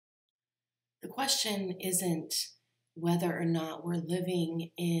The question isn't whether or not we're living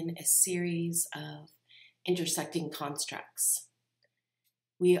in a series of intersecting constructs.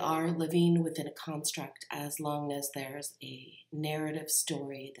 We are living within a construct as long as there's a narrative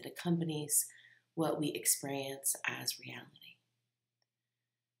story that accompanies what we experience as reality.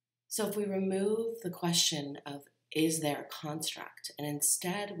 So if we remove the question of is there a construct, and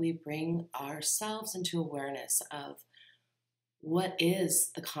instead we bring ourselves into awareness of what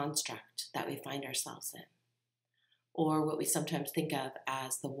is the construct that we find ourselves in, or what we sometimes think of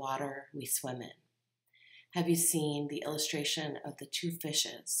as the water we swim in. Have you seen the illustration of the two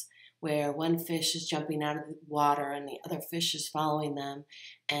fishes, where one fish is jumping out of the water and the other fish is following them,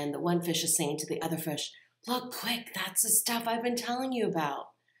 and the one fish is saying to the other fish, "Look, quick, that's the stuff I've been telling you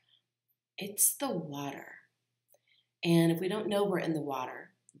about." It's the water. And if we don't know we're in the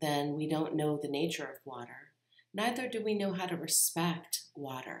water, then we don't know the nature of water. Neither do we know how to respect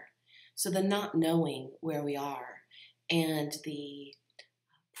water. So the not knowing where we are and the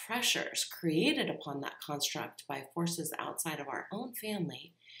pressures created upon that construct by forces outside of our own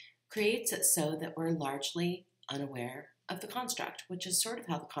family creates it so that we're largely unaware of the construct, which is sort of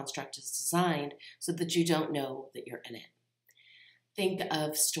how the construct is designed so that you don't know that you're in it. Think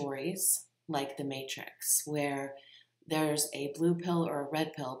of stories like The Matrix, where there's a blue pill or a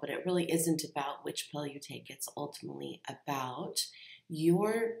red pill, but it really isn't about which pill you take. It's ultimately about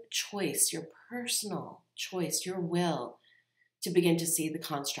your choice, your personal choice, your will to begin to see the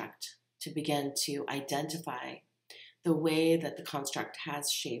construct, to begin to identify the way that the construct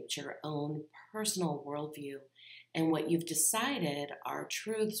has shaped your own personal worldview and what you've decided are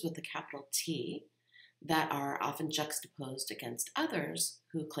truths with a capital T that are often juxtaposed against others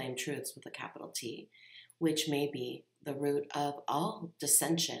who claim truths with a capital T, which may be the root of all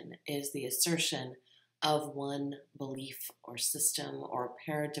dissension is the assertion of one belief or system or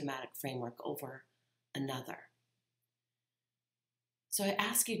paradigmatic framework over another. So I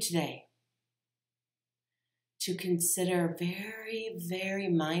ask you today to consider very, very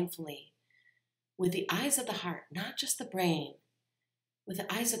mindfully with the eyes of the heart, not just the brain, with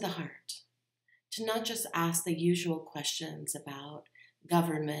the eyes of the heart, to not just ask the usual questions about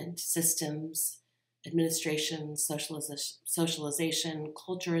government, systems, administration, socialization,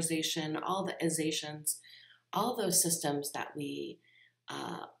 culturization, all the isations, all those systems that we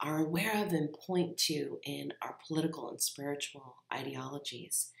are aware of and point to in our political and spiritual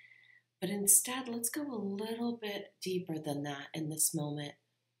ideologies. But instead, let's go a little bit deeper than that in this moment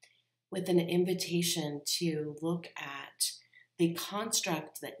with an invitation to look at the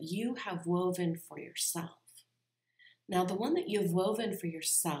construct that you have woven for yourself. Now, the one that you've woven for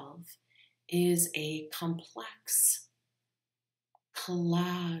yourself is a complex,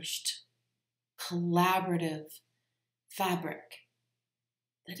 collaged, collaborative fabric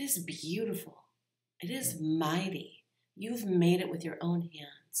that is beautiful. It is mighty. You've made it with your own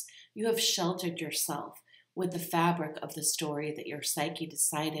hands. You have sheltered yourself with the fabric of the story that your psyche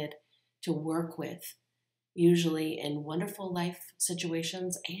decided to work with, usually in wonderful life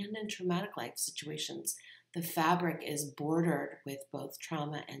situations and in traumatic life situations. The fabric is bordered with both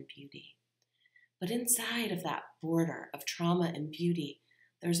trauma and beauty. But inside of that border of trauma and beauty,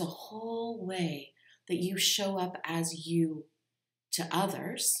 there's a whole way that you show up as you to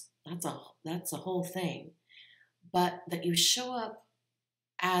others. That's a whole thing. But that you show up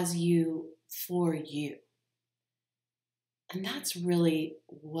as you for you. And that's really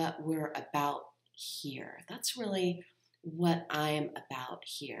what we're about here. That's really what I'm about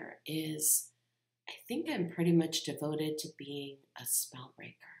here is I think I'm pretty much devoted to being a spell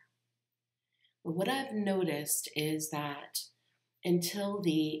breaker. But what I've noticed is that until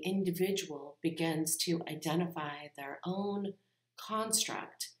the individual begins to identify their own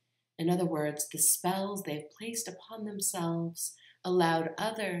construct, in other words, the spells they've placed upon themselves, allowed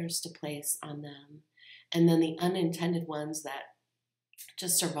others to place on them, and then the unintended ones that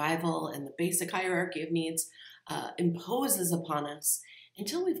just survival and the basic hierarchy of needs imposes upon us,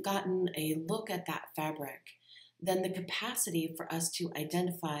 until we've gotten a look at that fabric, then the capacity for us to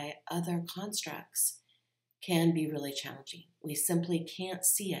identify other constructs can be really challenging. We simply can't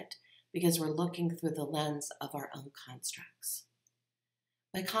see it because we're looking through the lens of our own constructs.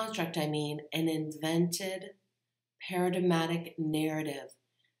 By construct, I mean an invented paradigmatic narrative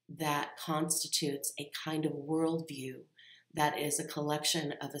that constitutes a kind of worldview that is a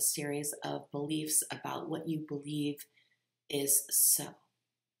collection of a series of beliefs about what you believe is so,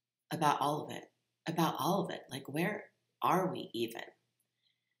 about all of it, like where are we even?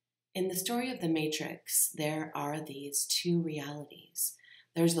 In the story of The Matrix, there are these two realities.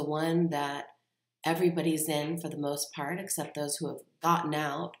 There's the one that everybody's in for the most part, except those who have gotten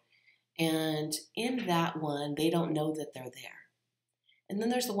out And in that one, they don't know that they're there. And then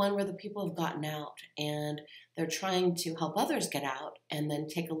there's the one where the people have gotten out and they're trying to help others get out and then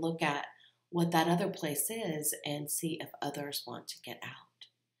take a look at what that other place is and see if others want to get out.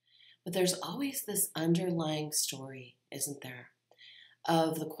 But there's always this underlying story, isn't there,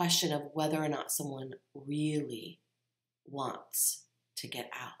 of the question of whether or not someone really wants to get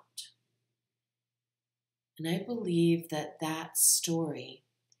out. And I believe that that story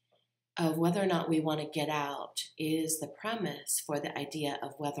of whether or not we want to get out is the premise for the idea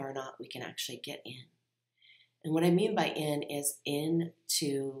of whether or not we can actually get in. And what I mean by in is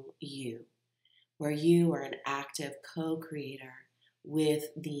into you, where you are an active co-creator with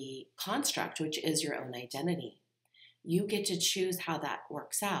the construct, which is your own identity. You get to choose how that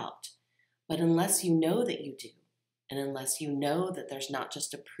works out. But unless you know that you do, and unless you know that there's not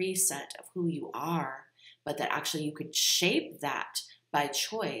just a preset of who you are, but that actually you could shape that by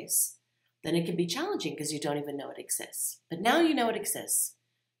choice, then it can be challenging because you don't even know it exists. But now you know it exists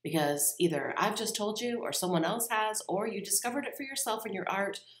because either I've just told you or someone else has, or you discovered it for yourself in your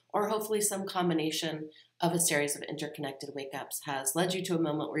art, or hopefully some combination of a series of interconnected wake-ups has led you to a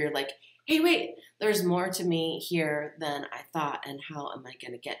moment where you're like, hey, wait, there's more to me here than I thought, and how am I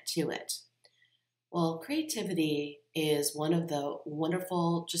going to get to it? Well, creativity is one of the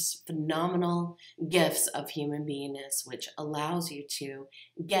wonderful, just phenomenal gifts of human beingness, which allows you to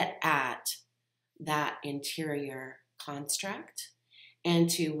get at that interior construct and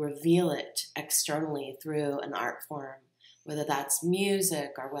to reveal it externally through an art form, whether that's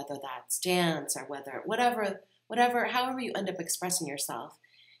music or whether that's dance or however you end up expressing yourself.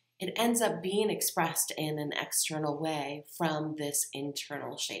 It ends up being expressed in an external way from this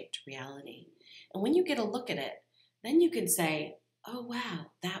internal shaped reality. And when you get a look at it, then you can say, oh,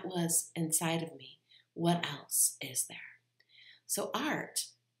 wow, that was inside of me. What else is there? So art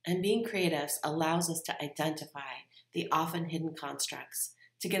and being creatives allows us to identify the often hidden constructs,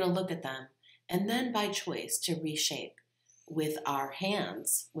 to get a look at them, and then by choice to reshape with our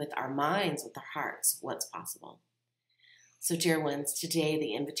hands, with our minds, with our hearts, what's possible. So dear ones, today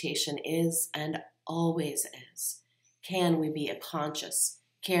the invitation is and always is, can we be a conscious,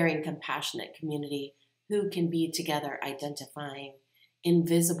 caring, compassionate community who can be together identifying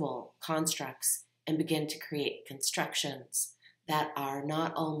invisible constructs and begin to create constructions that are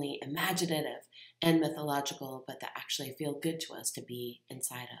not only imaginative and mythological, but that actually feel good to us to be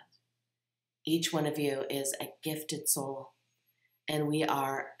inside of. Each one of you is a gifted soul, and we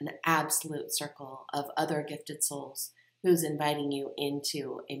are an absolute circle of other gifted souls who's inviting you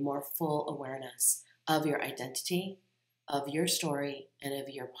into a more full awareness of your identity, of your story, and of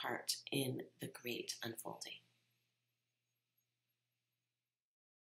your part in the great unfolding.